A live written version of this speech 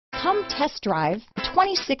Come test drive the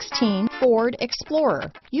 2016 Ford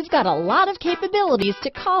Explorer. You've got a lot of capabilities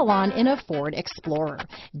to call on in a Ford Explorer.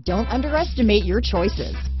 Don't underestimate your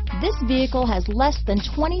choices. This vehicle has less than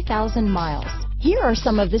 20,000 miles. Here are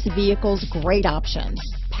some of this vehicle's great options: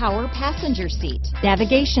 power passenger seat,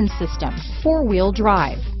 navigation system, four-wheel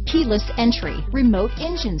drive, keyless entry, remote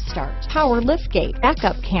engine start, power liftgate,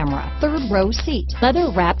 backup camera, third row seat,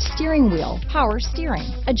 leather-wrapped steering wheel, power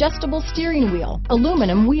steering, adjustable steering wheel,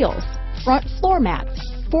 aluminum wheels, front floor mats,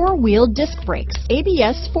 four-wheel disc brakes,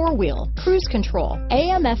 ABS four-wheel, cruise control,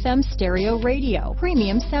 AM/FM stereo radio,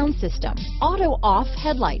 premium sound system, auto-off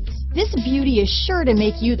headlights. This beauty is sure to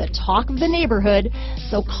make you the talk of the neighborhood,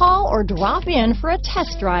 so call or drop in for a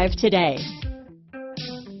test drive today.